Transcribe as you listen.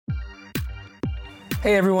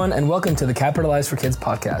Hey everyone, and welcome to the Capitalize for Kids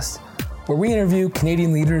podcast, where we interview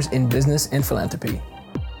Canadian leaders in business and philanthropy.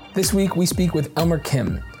 This week, we speak with Elmer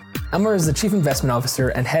Kim. Elmer is the Chief Investment Officer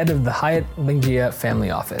and head of the Hyatt Lingia Family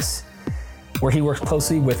Office, where he works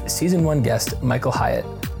closely with Season 1 guest Michael Hyatt.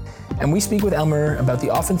 And we speak with Elmer about the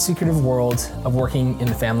often secretive world of working in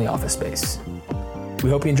the family office space. We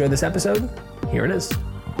hope you enjoyed this episode. Here it is.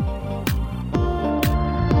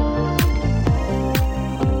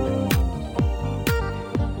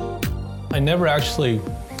 I never actually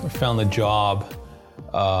found a job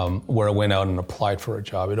where I went out and applied for a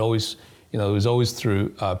job. It was always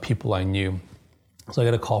through people I knew. So I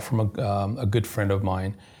got a call from a good friend of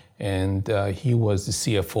mine, and he was the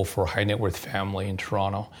CFO for a high net worth family in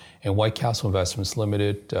Toronto, and White Castle Investments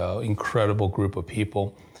Limited, incredible group of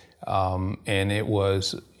people. And it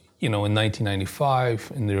was, in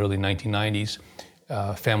 1995, in the early 1990s,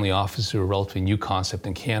 family offices were a relatively new concept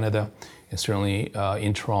in Canada. And certainly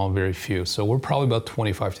in Toronto, very few. So we're probably about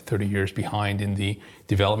 25 to 30 years behind in the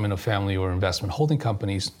development of family or investment holding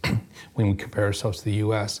companies when we compare ourselves to the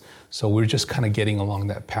US. So we're just kind of getting along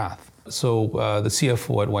that path. So the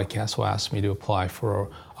CFO at White Castle asked me to apply for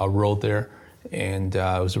a role there, and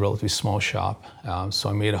it was a relatively small shop. So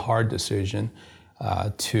I made a hard decision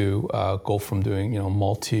to go from doing,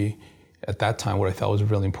 at that time, what I thought was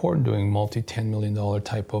really important, doing multi-$10 million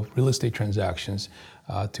type of real estate transactions,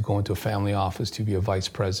 to go into a family office to be a vice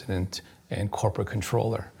president and corporate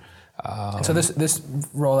controller. So this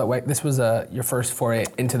role at White, this was your first foray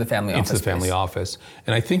into the family office. Into the family office.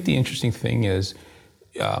 And I think the interesting thing is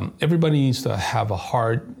everybody needs to have a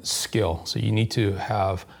hard skill. So you need to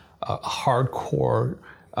have a hardcore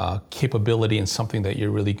capability in something that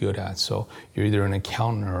you're really good at. So you're either an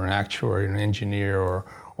accountant or an actuary or an engineer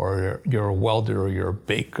or you're a welder or you're a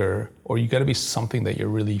baker, or you got to be something that you're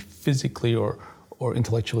really physically or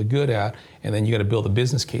intellectually good at, and then you got to build a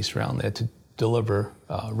business case around that to deliver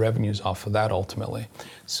revenues off of that ultimately.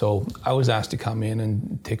 So I was asked to come in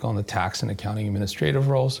and take on the tax and accounting administrative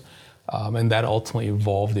roles, and that ultimately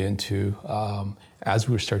evolved into, as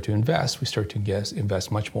we start to invest, we start to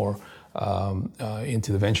invest much more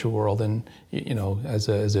into the venture world, and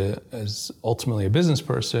as ultimately a business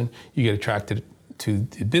person, you get attracted to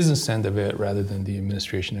the business end of it rather than the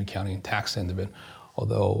administration, accounting, and tax end of it.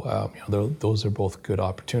 Although those are both good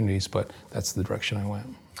opportunities, but that's the direction I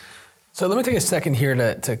went. So let me take a second here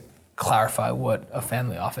to clarify what a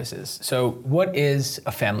family office is. So what is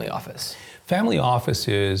a family office? Family office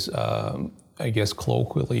is, I guess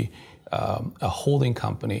colloquially, a holding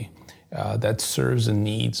company that serves the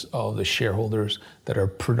needs of the shareholders that are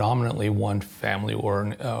predominantly one family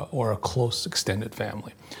or a close extended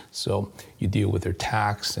family. So you deal with their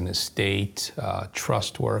tax and estate,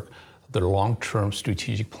 trust work, their long-term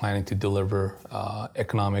strategic planning to deliver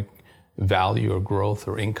economic value or growth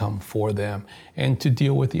or income for them, and to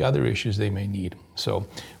deal with the other issues they may need. So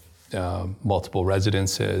multiple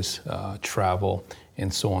residences, travel,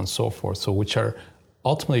 and so on and so forth. So which are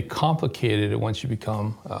ultimately complicated once you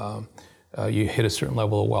become, you hit a certain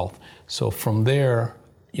level of wealth. So from there,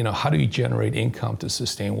 how do you generate income to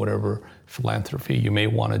sustain whatever philanthropy you may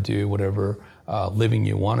want to do, whatever living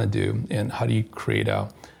you want to do, and how do you create a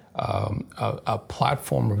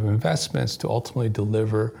platform of investments to ultimately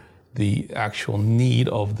deliver the actual need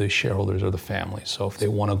of the shareholders or the family. So if they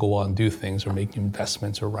want to go out and do things or make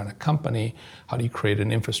investments or run a company, how do you create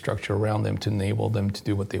an infrastructure around them to enable them to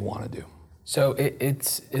do what they want to do? So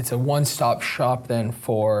it's a one-stop shop then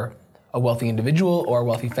for a wealthy individual or a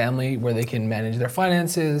wealthy family where they can manage their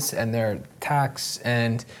finances and their tax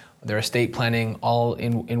and their estate planning all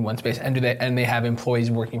in one space, and they have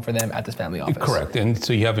employees working for them at this family office. Correct, and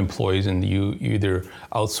so you have employees, and you either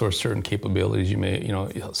outsource certain capabilities. You may,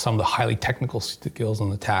 some of the highly technical skills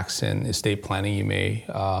on the tax and estate planning. You may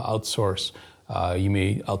outsource. You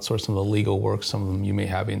may outsource some of the legal work. Some of them you may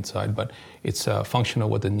have inside, but it's a function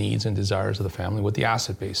of what the needs and desires of the family, what the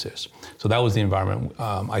asset base is. So that was the environment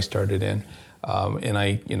I started in, and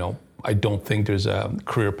I don't think there's a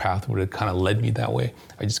career path where it kind of led me that way.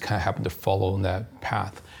 I just kind of happened to follow in that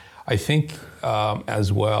path. I think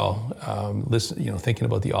as well, thinking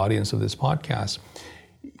about the audience of this podcast,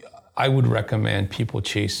 I would recommend people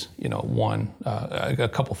chase, a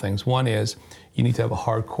couple things. One is you need to have a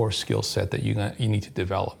hardcore skill set that you need to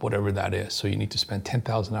develop, whatever that is. So you need to spend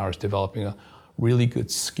 10,000 hours developing a really good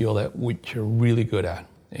skill which you're really good at.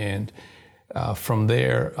 And from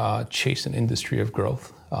there, chase an industry of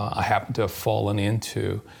growth. I happen to have fallen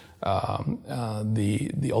into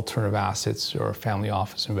the alternative assets or family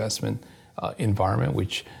office investment environment,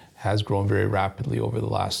 which has grown very rapidly over the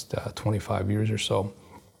last 25 years or so.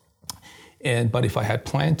 But if I had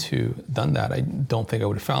planned to done that, I don't think I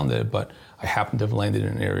would have found it, but I happen to have landed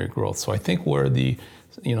in an area of growth. So I think where the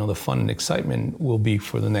fun and excitement will be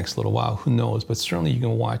for the next little while, who knows? But certainly you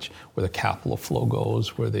can watch where the capital flow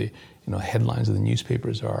goes, where the headlines of the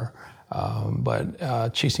newspapers are.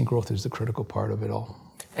 But chasing growth is the critical part of it all.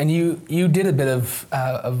 And you did a bit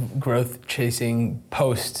of growth chasing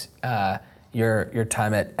post your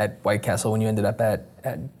time at White Castle when you ended up at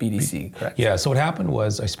BDC, correct? Yeah. So what happened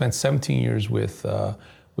was I spent 17 years with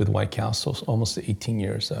White Castle, almost 18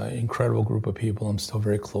 years. Incredible group of people. I'm still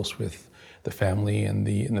very close with the family and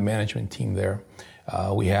the management team there.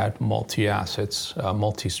 We had multi-assets,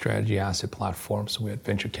 multi-strategy asset platforms. So we had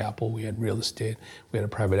venture capital, we had real estate, we had a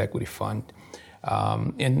private equity fund.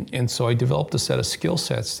 And so I developed a set of skill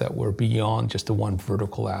sets that were beyond just the one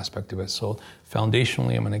vertical aspect of it. So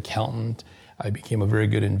foundationally, I'm an accountant. I became a very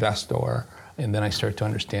good investor. And then I started to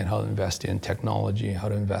understand how to invest in technology, how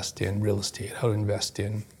to invest in real estate, how to invest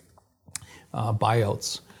in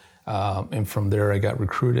buyouts. And from there, I got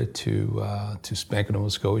recruited to Bank of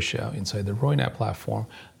Nova Scotia inside the Roynat platform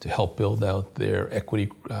to help build out their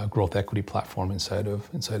growth equity platform inside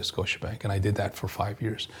of Scotiabank. And I did that for 5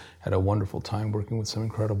 years. Had a wonderful time working with some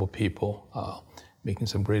incredible people, making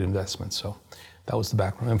some great investments. So that was the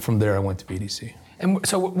background. And from there, I went to BDC. And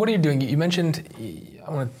so what are you doing? You mentioned,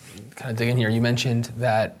 I want to kind of dig in here. You mentioned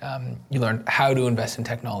that you learned how to invest in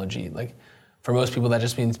technology. Like, for most people, that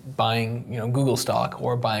just means buying, Google stock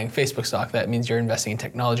or buying Facebook stock. That means you're investing in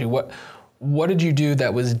technology. What did you do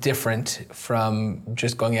that was different from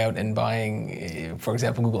just going out and buying, for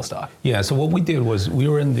example, Google stock? Yeah. So what we did was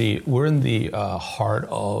we're in the heart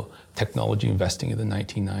of technology investing in the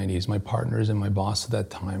 1990s. My partners and my boss at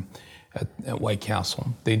that time at White Castle,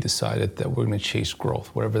 they decided that we're going to chase growth,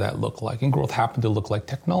 whatever that looked like. And growth happened to look like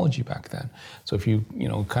technology back then. So if you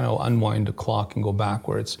kind of unwind the clock and go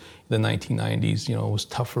backwards, the 1990s, it was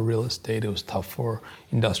tough for real estate, it was tough for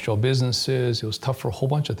industrial businesses, it was tough for a whole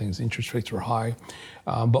bunch of things. Interest rates were high.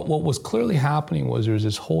 But what was clearly happening was there was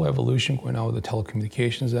this whole evolution going on with the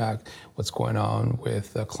Telecommunications Act, what's going on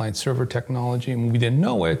with client-server technology. And we didn't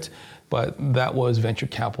know it, but that was venture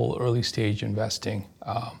capital, early stage investing.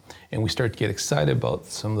 And we started to get excited about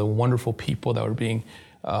some of the wonderful people that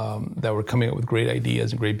were coming up with great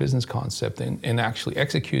ideas and great business concept and actually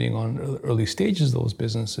executing on early stages of those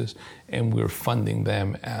businesses. And we were funding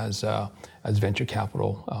them as venture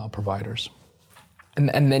capital providers.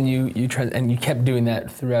 And then you kept doing that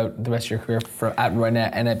throughout the rest of your career at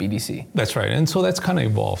Roynat and at BDC. That's right, and so that's kind of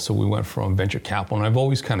evolved. So we went from venture capital, and I've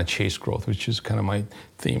always kind of chased growth, which is kind of my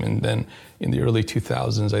theme. And then in the early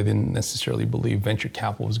 2000s, I didn't necessarily believe venture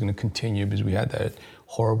capital was going to continue because we had that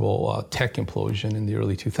horrible tech implosion in the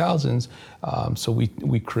early 2000s. So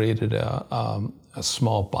we created a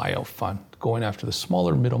small buyout fund going after the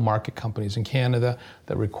smaller middle market companies in Canada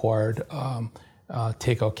that required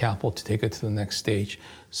takeout capital to take it to the next stage.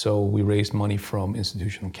 So we raised money from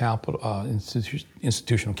institutional capital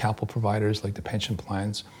providers like the pension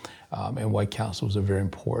plans, and White Castle was a very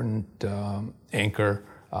important anchor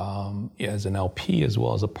as an LP as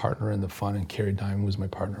well as a partner in the fund, and Kerry Diamond was my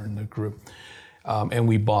partner in the group. And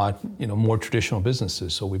we bought, more traditional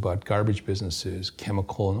businesses. So we bought garbage businesses,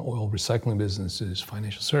 chemical and oil recycling businesses,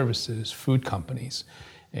 financial services, food companies.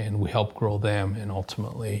 And we helped grow them and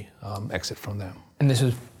ultimately exit from them. And this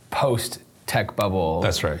was post-tech bubble?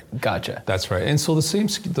 That's right. Gotcha. That's right. And so the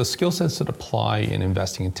skill sets that apply in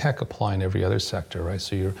investing in tech apply in every other sector, right?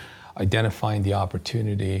 So you're identifying the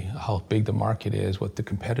opportunity, how big the market is, what the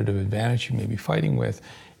competitive advantage you may be fighting with,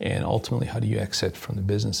 and ultimately how do you exit from the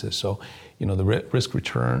businesses. So, the risk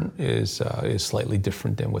return is slightly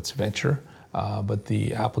different than what's venture. But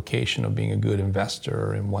the application of being a good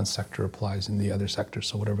investor in one sector applies in the other sector,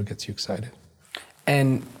 so whatever gets you excited.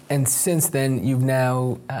 And since then, you've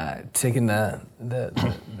now taken the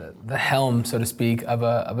helm, so to speak, of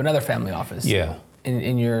another family office. Yeah.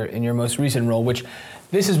 In your most recent role, which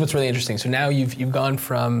this is what's really interesting. So now you've gone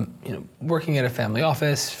from working at a family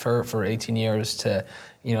office for 18 years to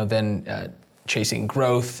then chasing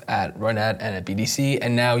growth at Roynat and at BDC,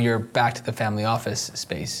 and now you're back to the family office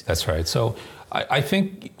space. That's right. So I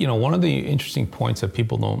think, one of the interesting points that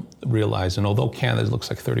people don't realize, and although Canada looks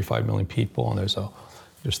like 35 million people, and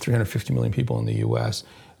there's 350 million people in the US,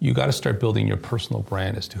 you got to start building your personal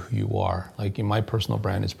brand as to who you are. Like, my personal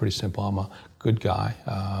brand is pretty simple. I'm a good guy.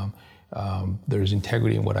 There's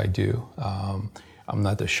integrity in what I do. I'm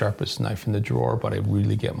not the sharpest knife in the drawer, but I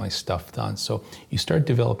really get my stuff done. So you start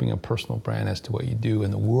developing a personal brand as to what you do,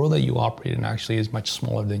 and the world that you operate in actually is much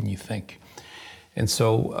smaller than you think. And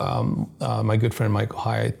so my good friend Michael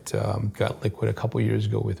Hyatt got liquid a couple years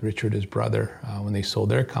ago with Richard, his brother, when they sold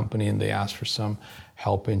their company, and they asked for some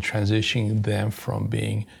help in transitioning them from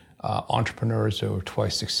being entrepreneurs who were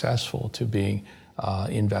twice successful to being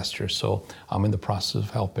investors. So I'm in the process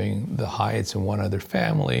of helping the Hyatts and one other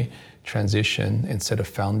family transition instead of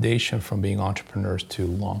foundation from being entrepreneurs to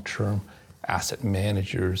long-term asset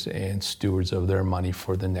managers and stewards of their money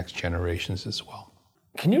for the next generations as well.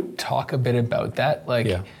 Can you talk a bit about that?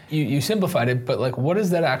 You simplified it, but what does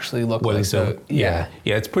that actually look like? Yeah,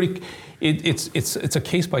 it's pretty. It's a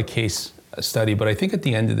case by case study, but I think at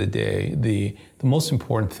the end of the day, the most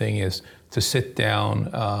important thing is to sit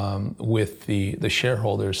down with the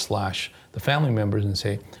shareholders / the family members and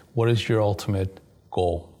say, what is your ultimate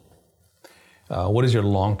goal? What is your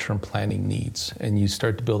long-term planning needs? And you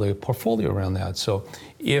start to build a portfolio around that. So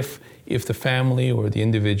if the family or the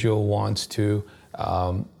individual wants to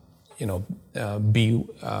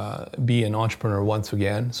be an entrepreneur once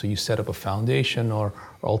again, so you set up a foundation or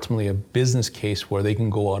ultimately a business case where they can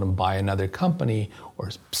go out and buy another company or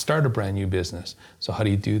start a brand new business. So how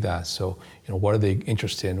do you do that? So what are they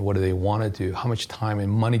interested in? What do they want to do? How much time and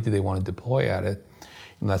money do they want to deploy at it?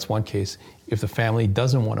 And that's one case. If the family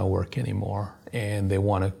doesn't want to work anymore and they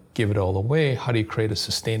want to give it all away, how do you create a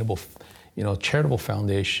sustainable, charitable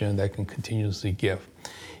foundation that can continuously give?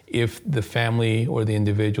 If the family or the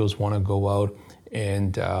individuals want to go out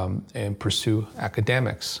and pursue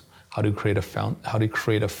academics, how do you create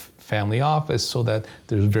a family office so that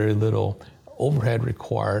there's very little overhead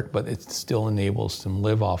required, but it still enables them to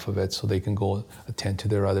live off of it so they can go attend to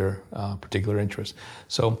their other particular interests.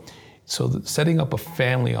 So setting up a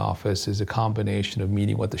family office is a combination of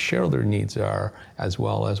meeting what the shareholder needs are as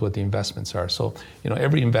well as what the investments are. So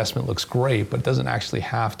every investment looks great, but it doesn't actually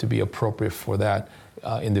have to be appropriate for that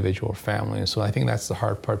individual or family. And so I think that's the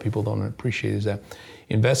hard part people don't appreciate is that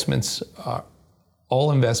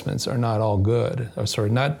all investments are not all good.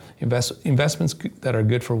 Investments that are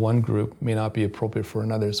good for one group may not be appropriate for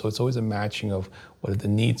another. So it's always a matching of what the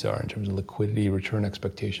needs are in terms of liquidity, return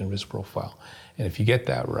expectation, risk profile. And if you get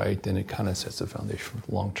that right, then it kind of sets the foundation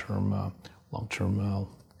for long-term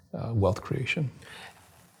wealth creation.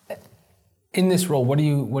 In this role, what do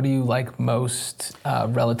you like most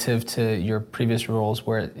relative to your previous roles,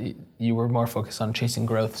 where you were more focused on chasing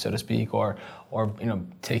growth, so to speak, or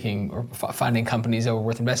finding companies that were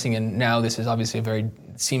worth investing in? Now this is obviously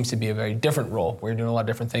seems to be a very different role where you're doing a lot of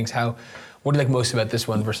different things. What do you like most about this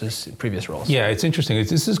one versus previous roles? Yeah, it's interesting.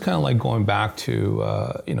 This is kind of like going back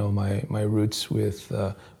to my roots with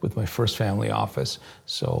my first family office.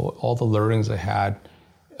 So all the learnings I had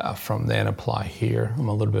from then apply here. I'm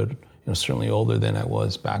a little bit certainly older than I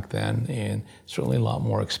was back then, and certainly a lot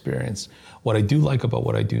more experience. What I do like about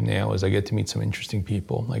what I do now is I get to meet some interesting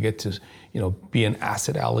people. I get to, be an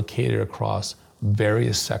asset allocator across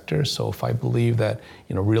various sectors. So if I believe that,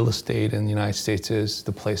 real estate in the United States is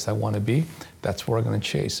the place I want to be, that's where I'm going to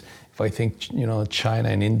chase. If I think, China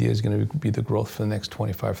and India is going to be the growth for the next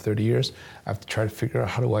 25, 30 years, I have to try to figure out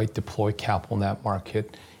how do I deploy capital in that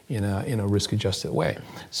market in a risk-adjusted way.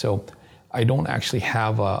 So I don't actually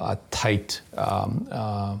have a tight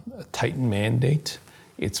mandate.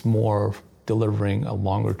 It's more delivering a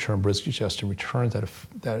longer-term risk-adjusted returns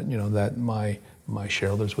that my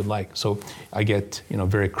shareholders would like. So I get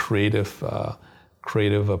very creative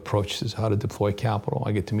approaches how to deploy capital.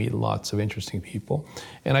 I get to meet lots of interesting people,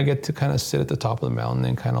 and I get to kind of sit at the top of the mountain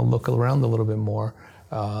and kind of look around a little bit more,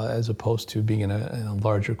 as opposed to being in a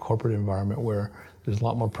larger corporate environment where there's a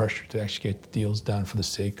lot more pressure to actually get deals done for the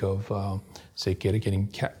sake of getting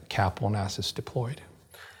capital and assets deployed.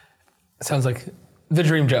 It sounds like the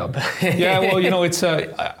dream job. Yeah, well, it's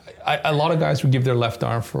a lot of guys would give their left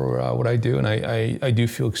arm for what I do, and I do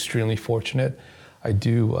feel extremely fortunate.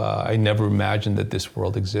 I never imagined that this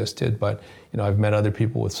world existed, but I've met other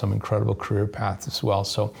people with some incredible career paths as well.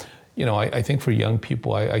 So, I think for young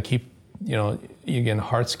people, I keep again,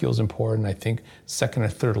 hard skills important. I think second or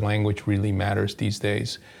third language really matters these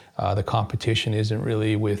days. The competition isn't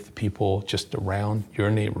really with people just around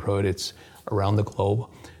your neighborhood, it's around the globe.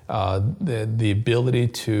 The ability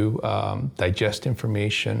to digest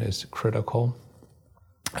information is critical.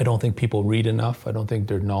 I don't think people read enough. I don't think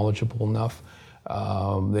they're knowledgeable enough.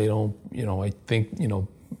 They don't, I think,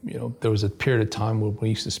 there was a period of time where we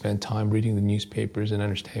used to spend time reading the newspapers and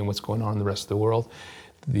understanding what's going on in the rest of the world.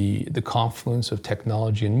 The confluence of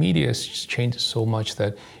technology and media has just changed so much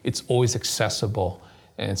that it's always accessible.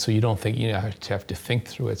 And so you don't think you have to think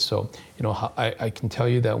through it. So, I can tell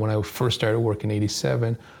you that when I first started work in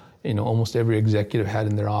 '87, almost every executive had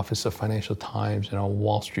in their office a Financial Times,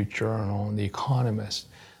 Wall Street Journal, and The Economist.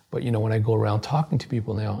 But when I go around talking to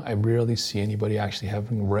people now, I rarely see anybody actually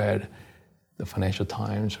having read the Financial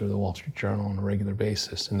Times or the Wall Street Journal on a regular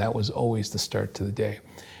basis, and that was always the start to the day.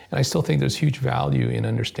 And I still think there's huge value in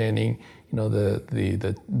understanding,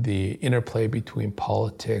 the interplay between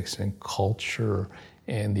politics and culture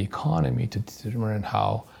and the economy to determine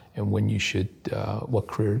how and when you should, what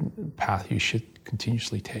career path you should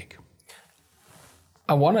continuously take.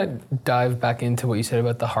 I want to dive back into what you said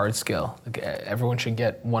about the hard skill. Like, everyone should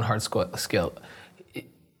get one hard skill.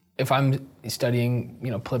 If I'm studying,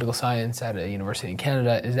 political science at a university in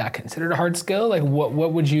Canada, is that considered a hard skill? Like,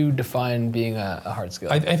 what would you define being a hard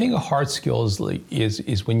skill? I think a hard skill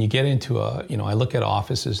is when you get into I look at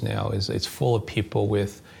offices now, it's full of people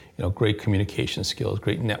with, great communication skills,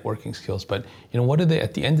 great networking skills. But what are they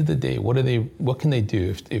at the end of the day? What can they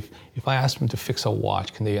do? If I ask them to fix a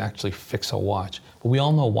watch, can they actually fix a watch? But we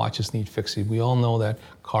all know watches need fixing. We all know that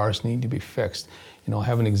cars need to be fixed. I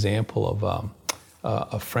have an example of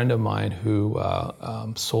a friend of mine who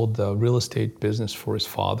sold the real estate business for his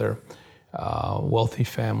father, wealthy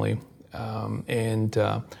family, and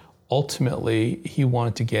ultimately he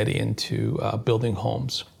wanted to get into building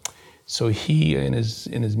homes. So he, in his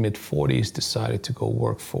mid-40s, decided to go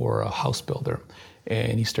work for a house builder,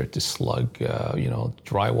 and he started to slug,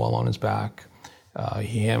 drywall on his back.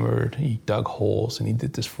 He hammered, he dug holes, and he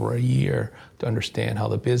did this for a year to understand how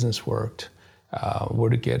the business worked, where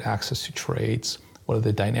to get access to trades, what are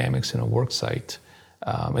the dynamics in a work site,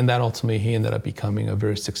 and that ultimately he ended up becoming a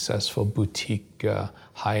very successful boutique,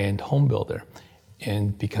 high-end home builder.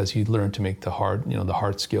 And because he learned to make the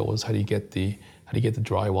hard skill was how do you get the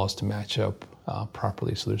drywalls to match up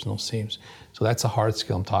properly so there's no seams. So that's a hard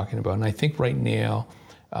skill I'm talking about. And I think right now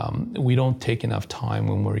we don't take enough time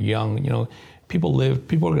when we're young. People are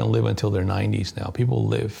going to live until their 90s now. People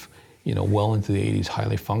live, well into the 80s,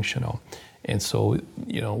 highly functional. And so,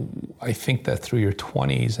 I think that through your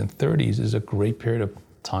 20s and 30s is a great period of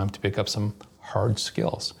time to pick up some hard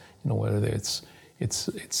skills. Whether it's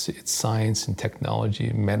science and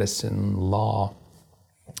technology, medicine, law,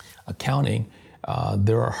 accounting.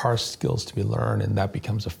 There are hard skills to be learned, and that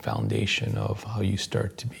becomes a foundation of how you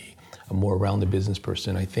start to be a more rounded business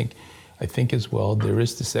person. I think as well there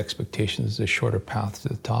is this expectation there's a shorter path to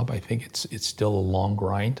the top. I think it's still a long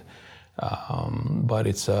grind, but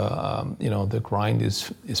it's the grind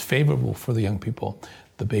is favorable for the young people.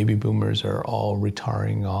 The baby boomers are all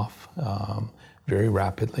retiring off very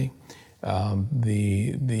rapidly.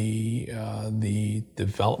 The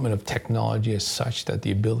development of technology is such that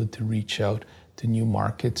the ability to reach out to new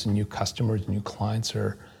markets and new customers, new clients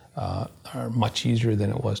are much easier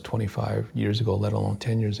than it was 25 years ago, let alone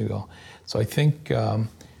 10 years ago. So I think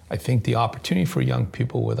the opportunity for young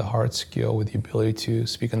people with a hard skill, with the ability to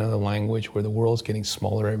speak another language, where the world's getting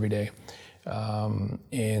smaller every day,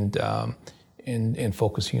 and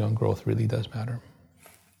focusing on growth really does matter.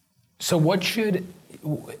 So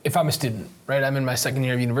if I'm a student, right? I'm in my second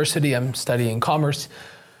year of university, I'm studying commerce,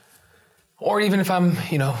 or even if I'm,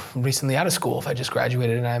 recently out of school, if I just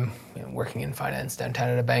graduated and I'm working in finance downtown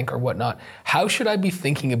at a bank or whatnot, how should I be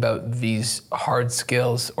thinking about these hard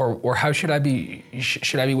skills, or how should I be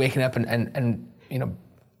waking up and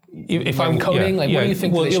if I'm coding, what do you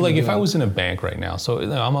think? Well, if I was in a bank right now, so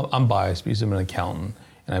I'm biased because I'm an accountant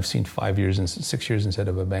and I've seen 5 years and 6 years inside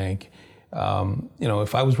of a bank.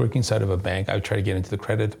 If I was working inside of a bank, I would try to get into the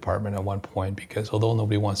credit department at one point, because although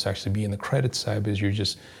nobody wants to actually be in the credit side, because you're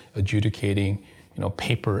just adjudicating,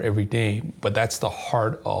 paper every day, but that's the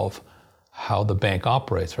heart of how the bank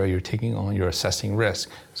operates, right? You're assessing risk.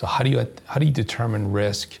 So how do you determine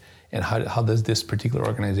risk, and how does this particular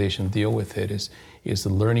organization deal with it is the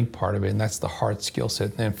learning part of it, and that's the hard skill set.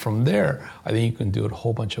 And then from there, I think you can do a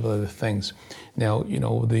whole bunch of other things. Now,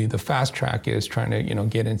 the fast track is trying to,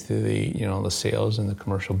 get into the sales and the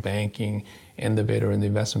commercial banking end of it, or in the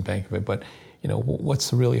investment bank of it. But,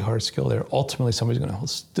 what's the really hard skill there? Ultimately, somebody's going to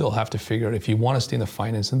still have to figure out, if you want to stay in the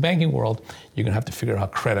finance and banking world, you're going to have to figure out how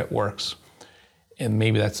credit works. And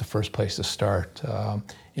maybe that's the first place to start.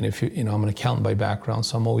 And if I'm an accountant by background,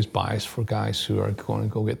 so I'm always biased for guys who are going to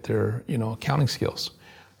go get their, accounting skills.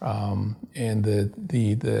 And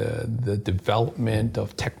the development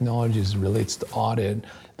of technologies relates to audit,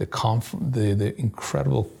 the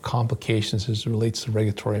incredible complications as it relates to the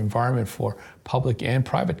regulatory environment for public and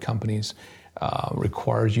private companies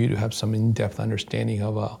requires you to have some in-depth understanding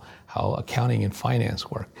of how accounting and finance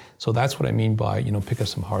work. So that's what I mean by, pick up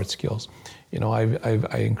some hard skills.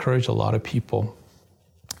 I encourage a lot of people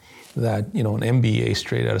that, an MBA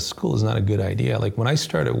straight out of school is not a good idea. Like when I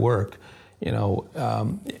started work,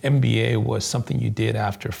 MBA was something you did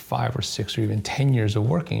after 5 or 6 or even 10 years of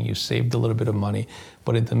working. You saved a little bit of money,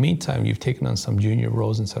 but in the meantime, you've taken on some junior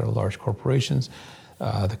roles inside of large corporations.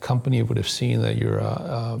 The company would have seen that you're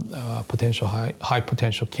a potential high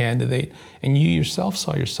potential candidate, and you yourself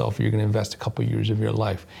saw yourself you're going to invest a couple of years of your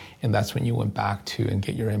life, and that's when you went back to and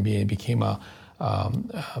get your MBA and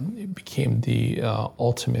became the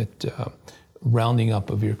ultimate rounding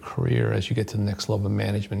up of your career as you get to the next level of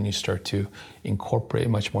management and you start to incorporate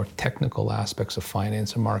much more technical aspects of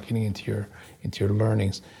finance and marketing into your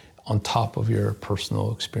learnings, on top of your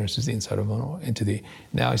personal experiences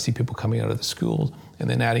now I see people coming out of the schools and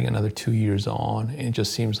then adding another 2 years on, and it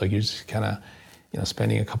just seems like you're just kind of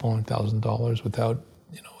spending a couple $100,000 without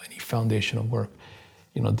any foundational work.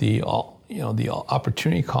 The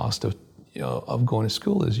opportunity cost of going to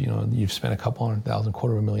school is you've spent a couple $100,000,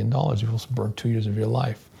 $250,000. You've also burned 2 years of your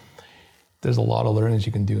life. There's a lot of learnings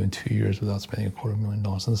you can do in 2 years without spending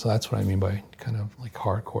 $250,000, and so that's what I mean by kind of like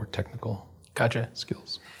hardcore technical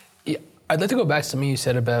skills. Yeah, I'd like to go back to something you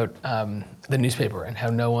said about the newspaper and how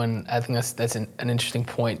no one, I think that's an interesting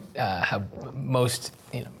point, how most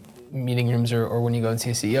meeting rooms or when you go and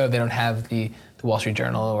see a CEO, they don't have the Wall Street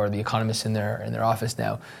Journal or the Economist in their office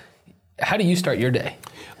now. How do you start your day?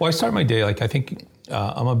 Well, I start my day, I think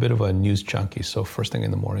I'm a bit of a news junkie, so first thing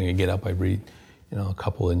in the morning I get up, I read a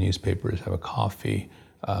couple of newspapers, have a coffee,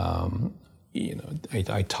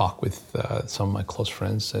 I talk with some of my close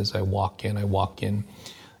friends as I walk in. I walk in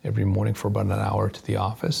every morning for about an hour to the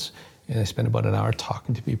office, and I spend about an hour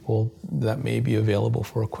talking to people that may be available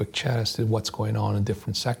for a quick chat as to what's going on in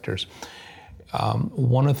different sectors.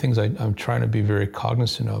 One of the things I'm trying to be very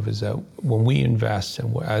cognizant of is that when we invest,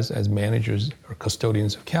 and as managers or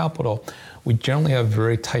custodians of capital, we generally have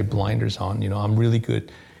very tight blinders on. I'm really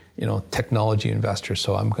good technology investor,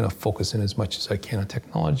 so I'm going to focus in as much as I can on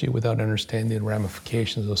technology without understanding the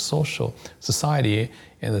ramifications of society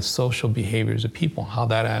and the social behaviors of people, how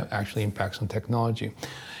that actually impacts on technology.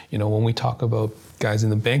 When we talk about guys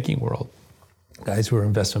in the banking world, guys who are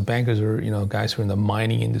investment bankers, or guys who are in the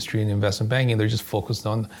mining industry and investment banking, they're just focused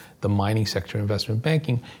on the mining sector, investment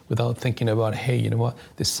banking, without thinking about, hey,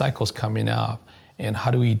 this cycle's coming up, and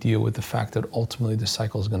how do we deal with the fact that ultimately the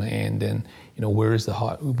cycle is going to end, and where is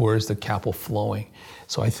the capital flowing?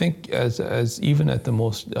 So I think as even at the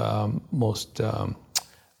most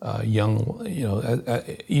young,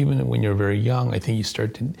 even when you're very young, I think you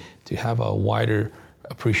start to have a wider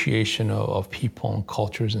appreciation of people and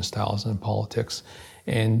cultures and styles and politics.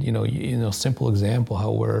 And simple example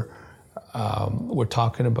how we're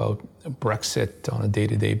talking about Brexit on a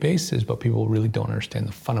day-to-day basis, but people really don't understand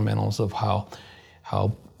the fundamentals of how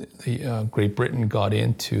the Great Britain got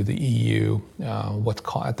into the EU, what's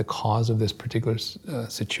at the cause of this particular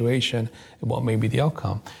situation, and what may be the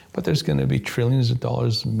outcome. But there's going to be trillions of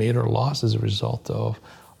dollars made or lost as a result of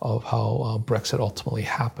how Brexit ultimately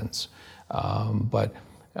happens. But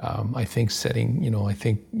I think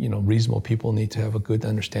reasonable people need to have a good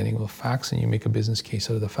understanding of the facts, and you make a business case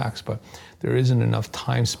out of the facts. But there isn't enough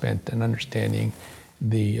time spent in understanding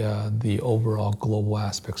the overall global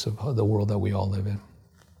aspects of the world that we all live in.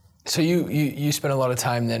 So you spend a lot of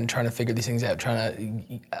time then trying to figure these things out,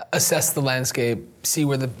 trying to assess the landscape, see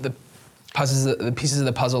where the pieces of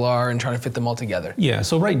the puzzle are, and trying to fit them all together. Yeah.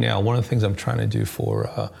 So right now, one of the things I'm trying to do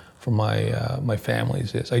for my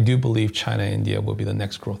families is I do believe China and India will be the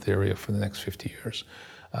next growth area for the next 50 years.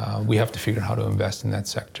 We have to figure out how to invest in that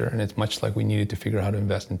sector, and it's much like we needed to figure out how to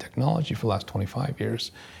invest in technology for the last 25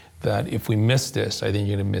 years. That if we miss this, I think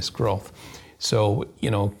you're going to miss growth. So,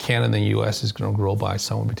 Canada and the U.S. is going to grow by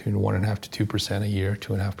somewhere between 1.5% to 2% a year,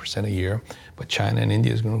 2.5% a year. But China and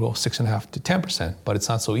India is going to grow 6.5% to 10%. But it's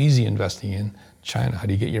not so easy investing in China. How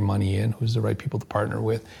do you get your money in? Who's the right people to partner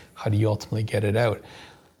with? How do you ultimately get it out?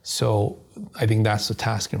 So I think that's the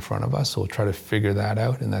task in front of us. So we'll try to figure that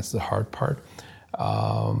out, and that's the hard part.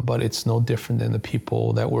 But it's no different than the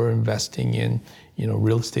people that were investing in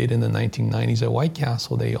real estate in the 1990s at White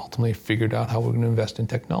Castle. They ultimately figured out how we're going to invest in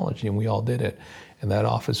technology, and we all did it. And that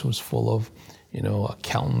office was full of,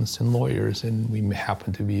 accountants and lawyers, and we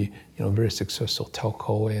happened to be, very successful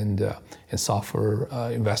telco and software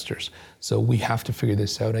investors. So we have to figure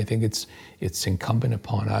this out. I think it's incumbent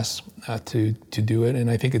upon us to do it,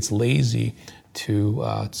 and I think it's lazy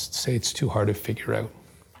to say it's too hard to figure out.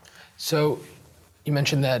 So you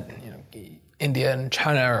mentioned that India and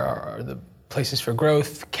China are the places for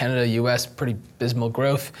growth. Canada, US, pretty abysmal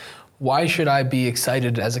growth. Why should I be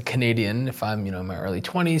excited as a Canadian if I'm in my early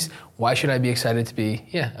 20s? Why should I be excited to be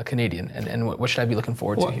a Canadian? And what should I be looking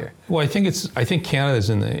forward to here? Well, I think Canada is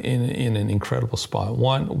in an incredible spot.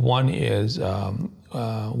 One is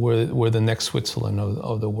we're the next Switzerland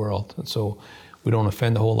of the world. And so we don't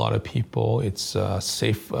offend a whole lot of people. It's a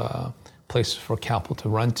safe place for capital to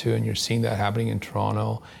run to, and you're seeing that happening in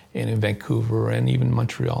Toronto and in Vancouver and even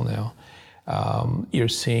Montreal now. You're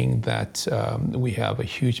seeing that we have a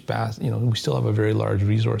huge we still have a very large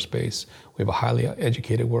resource base. We have a highly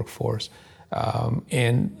educated workforce.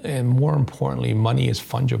 And more importantly, money is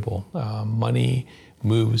fungible. Money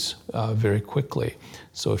moves very quickly.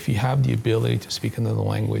 So if you have the ability to speak another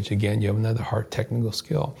language, again, you have another hard technical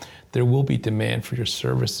skill, there will be demand for your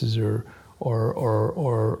services or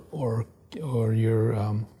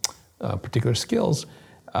your particular skills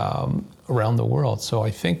around the world. So I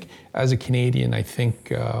think as a Canadian, I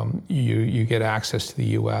think you get access to the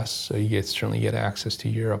US, so you certainly get access to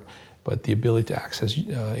Europe, but the ability to access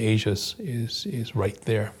Asia is right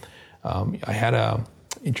there. I had a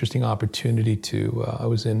interesting opportunity I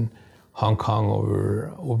was in Hong Kong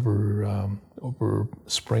over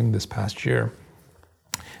spring this past year,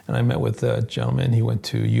 and I met with a gentleman. He went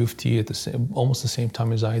to U of T at almost the same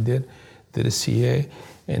time as I did a CA,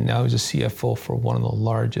 and now he's a CFO for one of the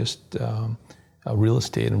largest real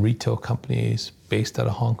estate and retail companies based out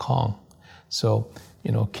of Hong Kong. So,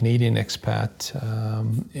 Canadian expat,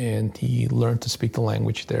 and he learned to speak the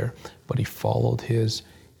language there, but he followed his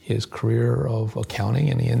career of accounting,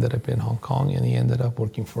 and he ended up in Hong Kong, and he ended up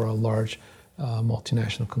working for a large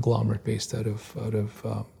multinational conglomerate based out of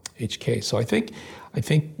HK. So I think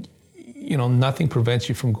nothing prevents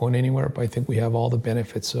you from going anywhere, but I think we have all the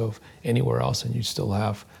benefits of anywhere else, and you still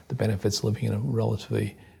have the benefits living in a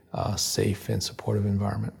relatively safe and supportive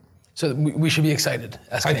environment. So we should be excited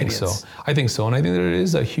as Canadians. I think so. And I think there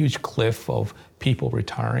is a huge cliff of people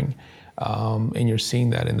retiring. And you're seeing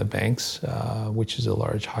that in the banks, which is a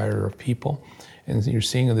large hire of people. And you're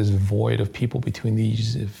seeing this void of people between the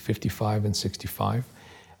ages of 55 and 65.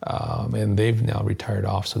 And they've now retired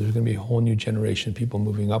off. So there's going to be a whole new generation of people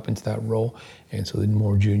moving up into that role. And so the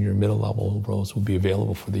more junior, middle level roles will be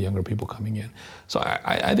available for the younger people coming in. So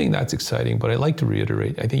I think that's exciting, but I'd like to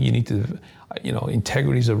reiterate, I think you need to,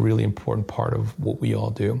 integrity is a really important part of what we all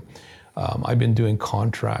do. I've been doing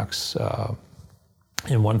contracts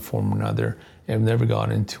in one form or another, and I've never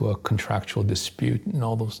gotten into a contractual dispute in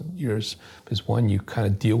all those years, because one, you kind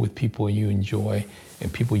of deal with people you enjoy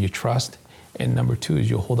and people you trust. And number two is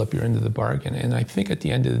you'll hold up your end of the bargain. And I think at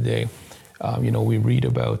the end of the day, we read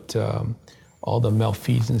about all the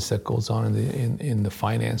malfeasance that goes on in the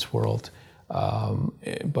finance world.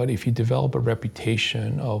 But if you develop a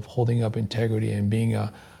reputation of holding up integrity and being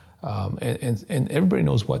and everybody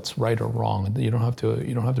knows what's right or wrong. You don't have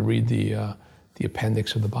to read the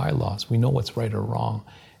appendix or the bylaws. We know what's right or wrong,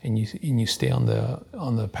 and you stay on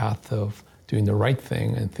the path of doing the right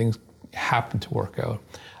thing, and things happen to work out.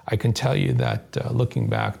 I can tell you that looking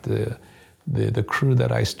back, the crew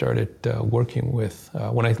that I started working with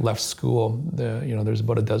when I left school, there's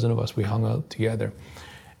about a dozen of us. We hung out together,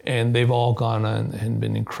 and they've all gone on and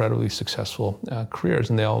been incredibly successful careers,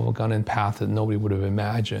 and they all have gone in paths that nobody would have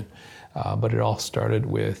imagined. But it all started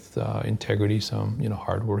with integrity, some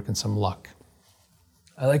hard work, and some luck.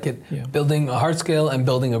 I like it. Yeah. Building a hard scale and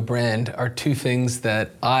building a brand are two things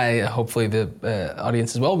that hopefully the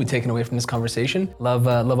audience as well, will be taking away from this conversation. Love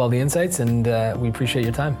all the insights, and we appreciate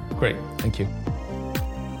your time. Great, thank you.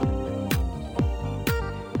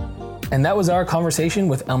 And that was our conversation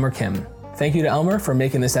with Elmer Kim. Thank you to Elmer for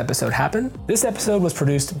making this episode happen. This episode was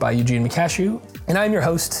produced by Eugene McCashew, and I'm your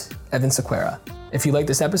host, Evan Sequeira. If you like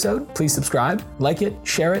this episode, please subscribe, like it,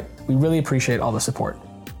 share it. We really appreciate all the support.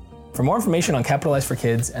 For more information on Capitalize for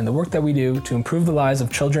Kids and the work that we do to improve the lives of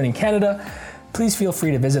children in Canada, please feel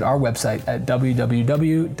free to visit our website at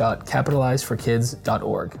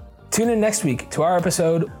www.capitalizeforkids.org. Tune in next week to our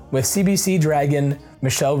episode with CBC Dragon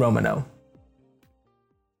Michelle Romanow.